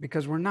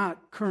 Because we're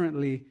not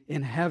currently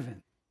in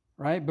heaven,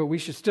 right? But we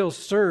should still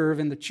serve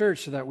in the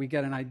church so that we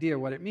get an idea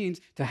of what it means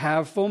to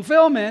have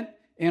fulfillment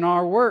in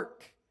our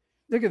work.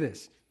 Look at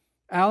this.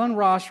 Alan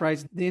Ross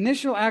writes, the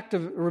initial act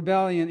of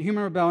rebellion,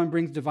 human rebellion,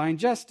 brings divine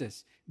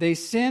justice. They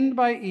sinned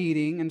by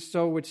eating and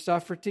so would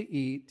suffer to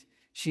eat.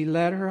 She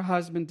led her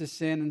husband to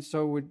sin and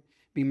so would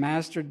be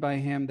mastered by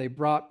him. They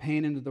brought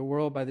pain into the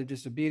world by their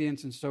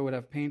disobedience and so would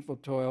have painful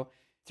toil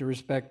to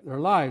respect their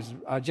lives.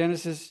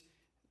 Genesis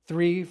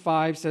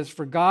 3:5 says,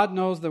 for God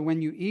knows that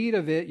when you eat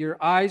of it, your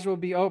eyes will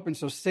be open.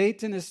 So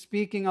Satan is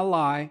speaking a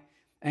lie,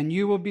 and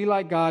you will be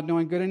like God,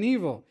 knowing good and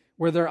evil.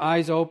 Were their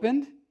eyes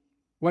opened?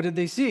 What did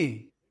they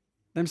see?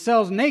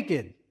 Themselves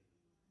naked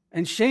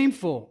and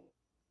shameful.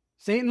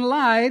 Satan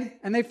lied,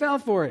 and they fell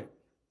for it.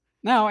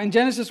 Now, in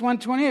Genesis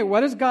 1:28,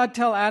 what does God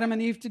tell Adam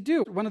and Eve to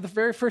do? One of the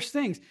very first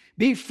things,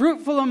 be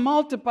fruitful and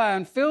multiply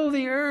and fill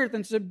the earth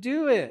and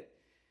subdue it.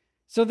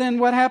 So then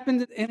what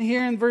happened in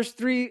here in verse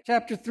 3,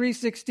 chapter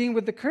 3:16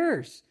 with the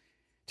curse?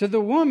 To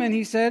the woman,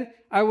 He said,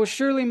 I will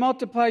surely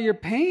multiply your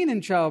pain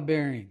in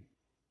childbearing.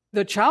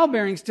 The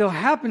childbearing still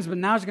happens, but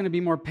now it's going to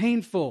be more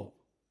painful.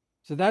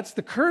 So that's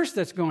the curse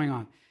that's going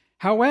on.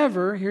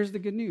 However, here's the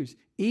good news.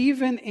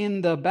 Even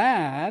in the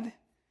bad,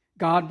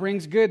 God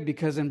brings good,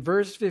 because in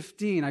verse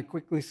 15, I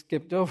quickly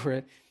skipped over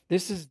it,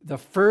 this is the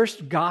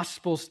first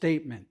gospel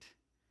statement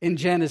in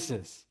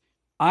Genesis.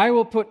 I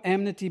will put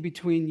enmity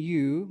between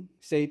you,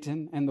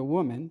 Satan, and the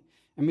woman,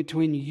 and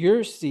between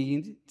your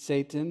seed,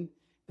 Satan,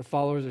 the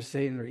followers of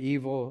Satan are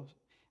evil,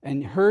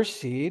 and her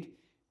seed.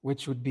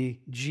 which would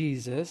be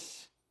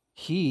Jesus,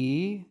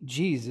 he,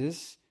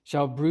 Jesus,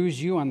 shall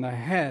bruise you on the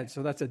head.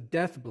 So that's a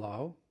death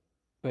blow.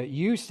 But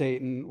you,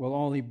 Satan, will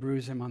only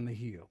bruise him on the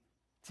heel.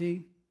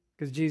 See?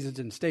 Because Jesus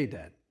didn't stay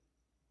dead.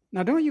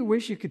 Now, don't you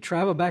wish you could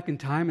travel back in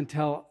time and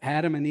tell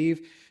Adam and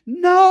Eve,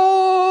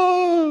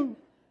 no!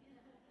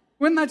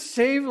 Wouldn't that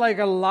save like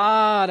a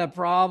lot of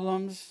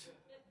problems?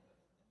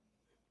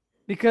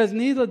 Because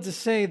needless to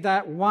say,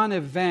 that one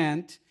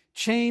event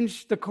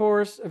changed the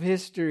course of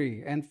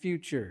history and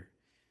future.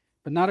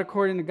 But not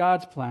according to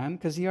God's plan,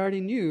 because he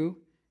already knew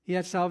he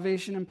had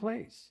salvation in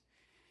place.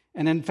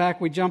 And in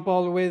fact, we jump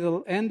all the way to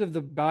the end of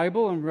the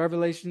Bible in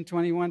Revelation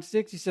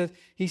 21:6. He says,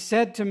 he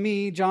said to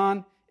me,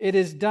 John, it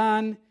is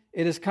done,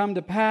 it has come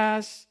to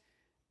pass.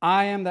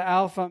 I am the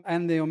Alpha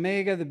and the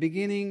Omega, the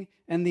beginning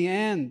and the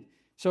end.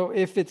 So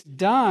if it's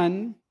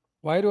done,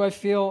 why do I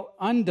feel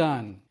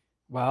undone?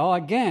 Well,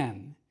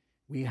 again,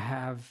 we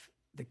have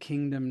the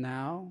kingdom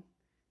now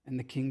and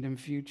the kingdom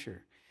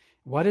future.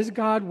 What is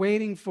God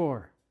waiting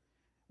for?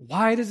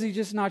 Why does he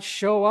just not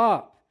show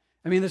up?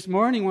 I mean, this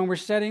morning when we're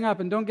setting up,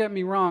 and don't get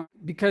me wrong,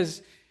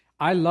 because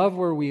I love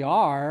where we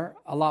are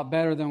a lot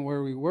better than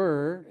where we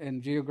were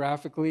and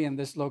geographically in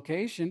this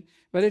location,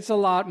 but it's a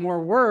lot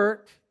more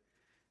work.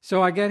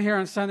 So I get here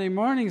on Sunday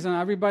mornings and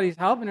everybody's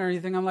helping or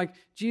anything. I'm like,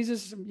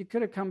 Jesus, you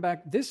could have come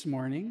back this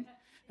morning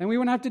and we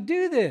wouldn't have to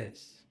do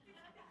this,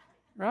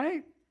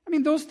 right? I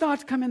mean, those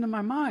thoughts come into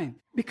my mind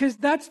because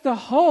that's the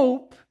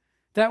hope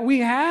that we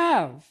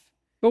have.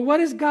 But what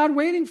is God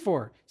waiting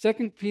for?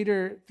 2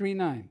 Peter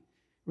 3:9.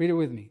 Read it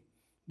with me.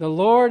 The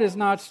Lord is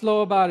not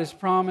slow about his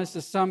promise,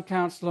 as some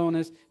count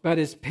slowness, but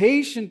is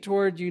patient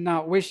toward you,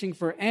 not wishing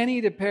for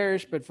any to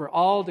perish, but for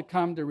all to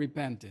come to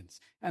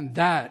repentance. And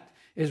that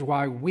is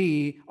why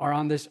we are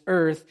on this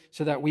earth,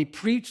 so that we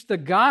preach the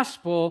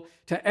gospel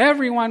to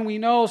everyone we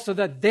know so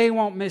that they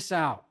won't miss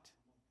out.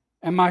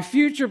 And my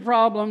future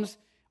problems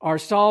are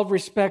solved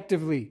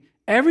respectively.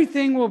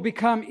 Everything will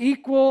become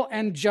equal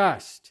and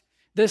just.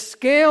 The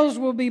scales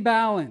will be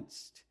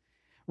balanced.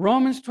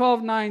 Romans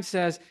 12:9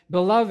 says,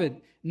 Beloved,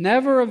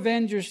 never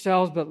avenge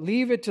yourselves, but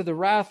leave it to the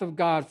wrath of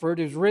God, for it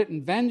is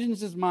written,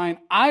 Vengeance is mine,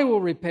 I will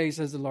repay,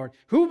 says the Lord.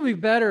 Who will be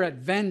better at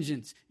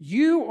vengeance,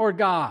 you or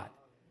God?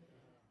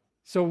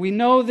 So we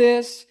know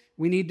this,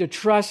 we need to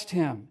trust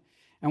him.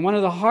 And one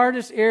of the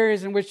hardest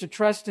areas in which to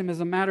trust him is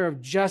a matter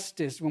of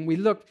justice. When we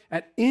look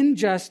at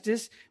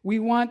injustice, we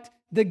want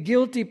the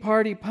guilty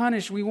party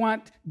punished. We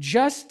want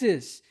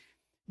justice.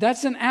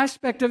 That's an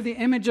aspect of the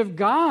image of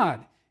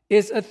God,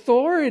 is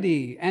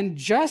authority and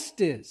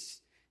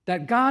justice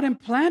that God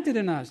implanted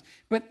in us.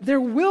 But there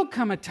will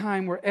come a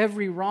time where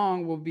every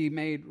wrong will be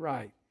made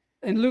right.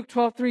 In Luke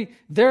 12:3,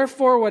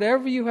 therefore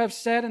whatever you have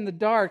said in the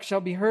dark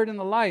shall be heard in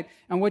the light,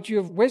 and what you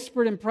have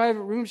whispered in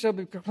private rooms shall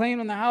be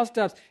proclaimed on the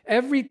housetops.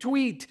 Every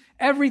tweet,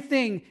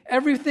 everything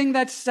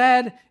that's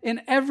said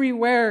in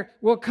everywhere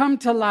will come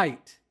to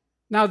light.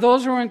 Now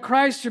those who are in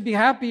Christ should be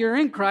happy you're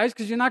in Christ,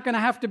 because you're not going to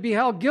have to be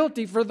held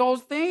guilty for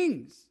those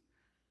things.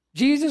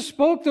 Jesus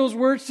spoke those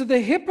words to the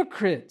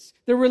hypocrites,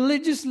 the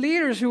religious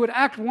leaders who would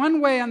act one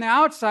way on the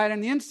outside,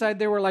 and the inside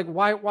they were like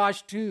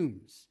whitewashed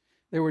tombs.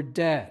 They were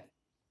dead.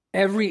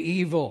 Every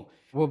evil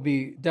will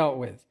be dealt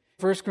with.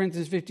 1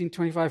 Corinthians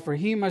 15:25, for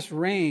he must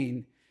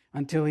reign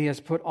until he has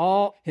put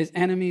all his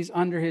enemies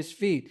under his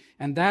feet.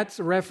 And that's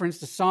a reference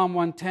to Psalm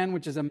 110,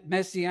 which is a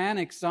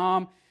messianic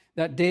psalm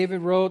that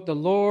David wrote. The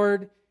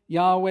Lord,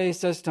 Yahweh,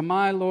 says to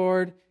my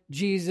Lord,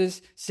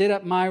 Jesus, sit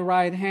at my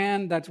right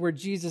hand. That's where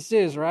Jesus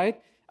is,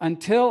 right?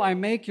 Until I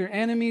make your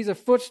enemies a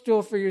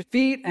footstool for your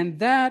feet, and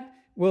that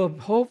will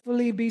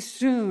hopefully be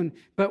soon.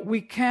 But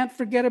we can't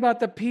forget about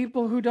the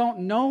people who don't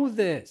know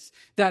this,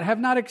 that have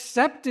not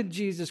accepted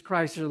Jesus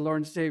Christ as the Lord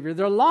and Savior.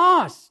 They're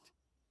lost.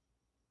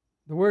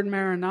 The word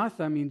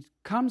Maranatha means,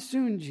 come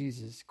soon,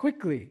 Jesus,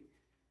 quickly.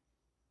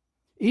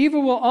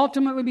 Evil will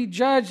ultimately be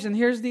judged, and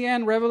here's the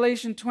end,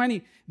 Revelation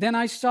 20. Then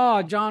I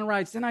saw, John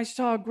writes, then I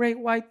saw a great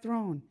white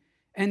throne,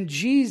 and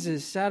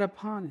Jesus sat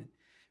upon it,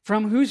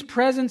 from whose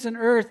presence and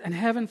earth and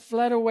heaven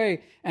fled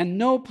away, and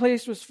no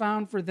place was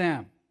found for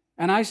them.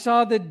 And I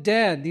saw the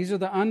dead, these are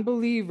the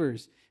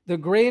unbelievers, the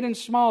great and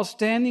small,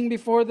 standing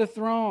before the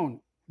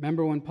throne.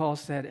 Remember when Paul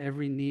said,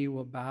 every knee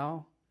will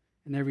bow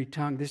and every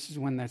tongue? This is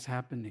when that's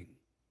happening.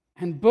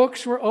 And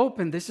books were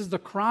opened. This is the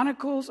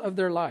chronicles of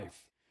their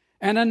life.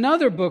 And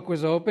another book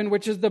was opened,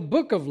 which is the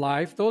book of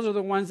life. Those are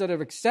the ones that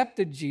have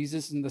accepted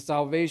Jesus and the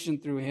salvation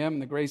through him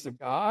and the grace of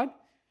God.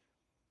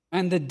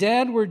 And the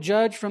dead were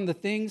judged from the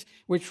things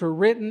which were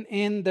written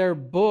in their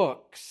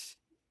books.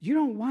 You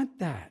don't want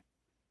that.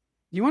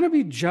 You want to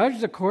be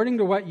judged according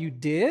to what you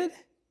did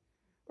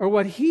or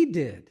what he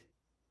did?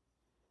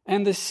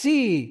 And the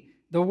sea,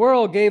 the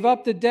world, gave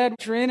up the dead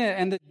which were in it,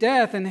 and the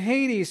death and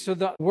Hades, so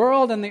the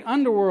world and the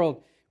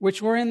underworld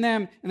which were in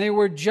them, and they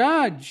were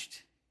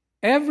judged,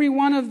 every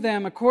one of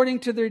them according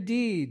to their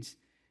deeds.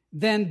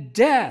 Then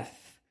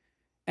death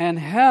and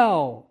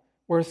hell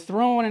were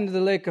thrown into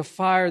the lake of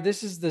fire.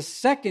 This is the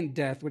second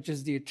death, which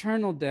is the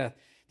eternal death.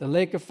 the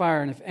lake of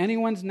fire. And if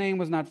anyone's name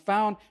was not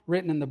found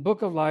written in the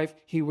book of life,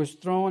 he was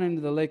thrown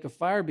into the lake of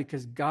fire,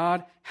 because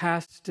God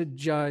has to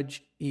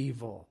judge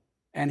evil.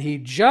 And he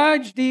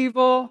judged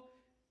evil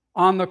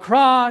on the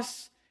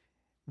cross.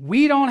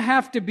 We don't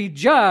have to be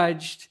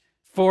judged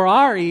for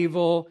our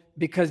evil,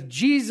 because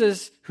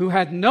Jesus, who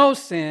had no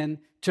sin,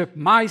 took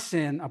my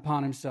sin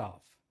upon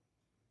himself.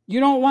 You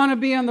don't want to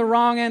be on the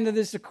wrong end of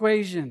this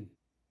equation.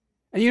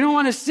 And you don't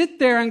want to sit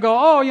there and go,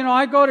 oh,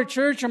 I go to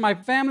church, or my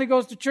family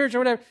goes to church, or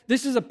whatever.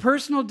 This is a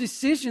personal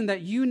decision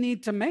that you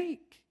need to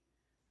make.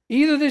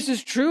 Either this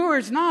is true or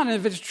it's not. And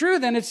if it's true,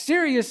 then it's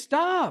serious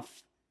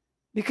stuff.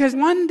 Because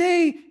one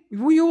day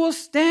you will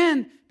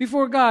stand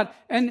before God.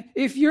 And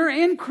if you're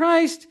in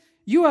Christ,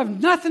 you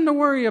have nothing to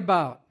worry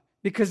about,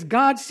 because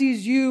God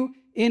sees you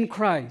in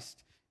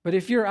Christ. But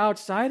if you're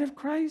outside of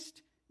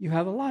Christ, you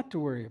have a lot to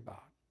worry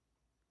about.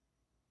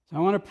 So I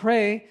want to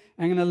pray.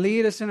 I'm going to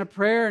lead us in a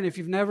prayer. And if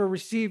you've never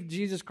received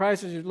Jesus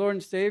Christ as your Lord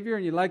and Savior,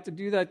 and you'd like to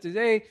do that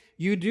today,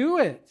 you do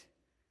it.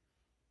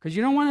 Because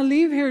you don't want to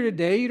leave here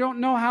today. You don't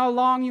know how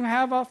long you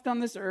have left on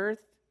this earth.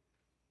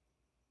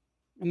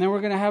 And then we're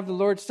going to have the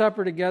Lord's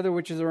Supper together,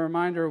 which is a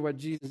reminder of what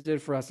Jesus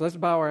did for us. Let's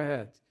bow our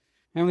heads.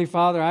 Heavenly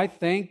Father, I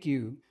thank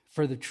you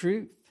for the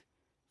truth,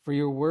 for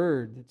your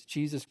word. That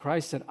Jesus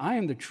Christ said, I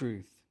am the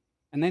truth.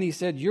 And then he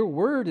said, your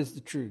word is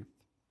the truth.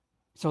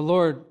 So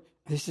Lord,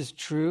 this is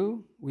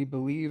true. We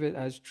believe it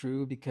as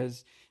true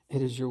because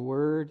it is your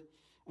word.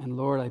 And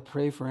Lord, I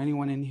pray for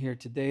anyone in here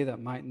today that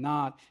might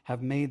not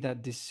have made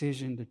that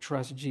decision to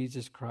trust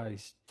Jesus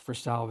Christ for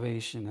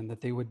salvation, and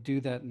that they would do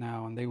that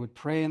now, and they would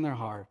pray in their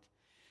heart,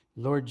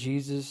 Lord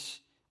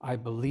Jesus, I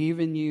believe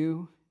in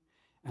you,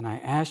 and I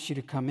ask you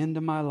to come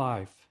into my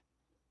life.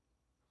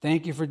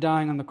 Thank you for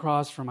dying on the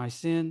cross for my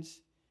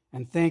sins,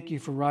 and thank you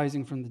for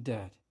rising from the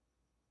dead.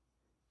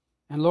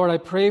 And Lord, I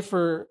pray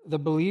for the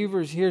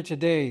believers here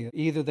today,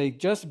 either they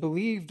just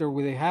believed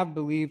or they have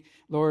believed,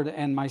 Lord,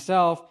 and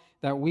myself,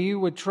 that we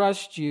would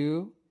trust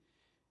you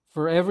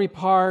for every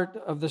part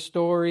of the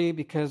story,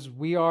 because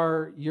we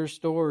are your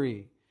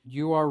story.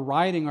 You are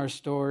writing our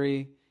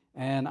story,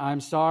 and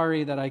I'm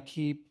sorry that I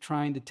keep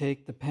trying to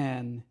take the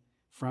pen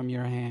from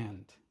your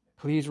hand.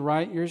 Please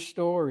write your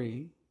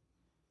story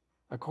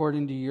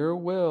according to your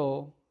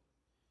will,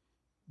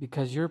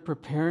 because you're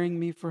preparing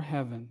me for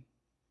heaven,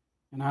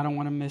 and I don't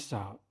want to miss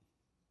out.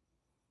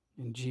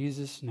 In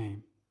Jesus'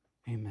 name,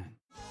 amen.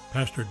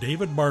 Pastor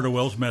David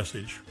Bardowell's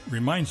message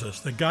reminds us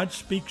that God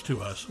speaks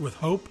to us with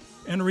hope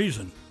and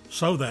reason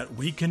so that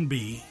we can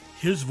be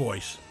his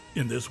voice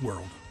in this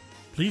world.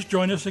 Please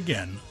join us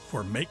again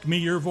for Make Me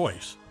Your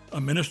Voice, a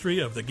ministry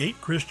of the Gate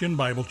Christian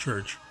Bible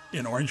Church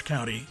in Orange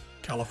County,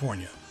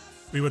 California.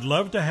 We would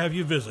love to have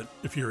you visit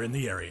if you're in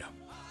the area.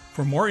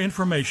 For more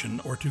information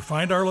or to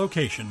find our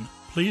location,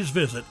 please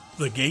visit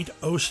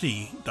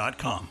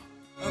thegateoc.com.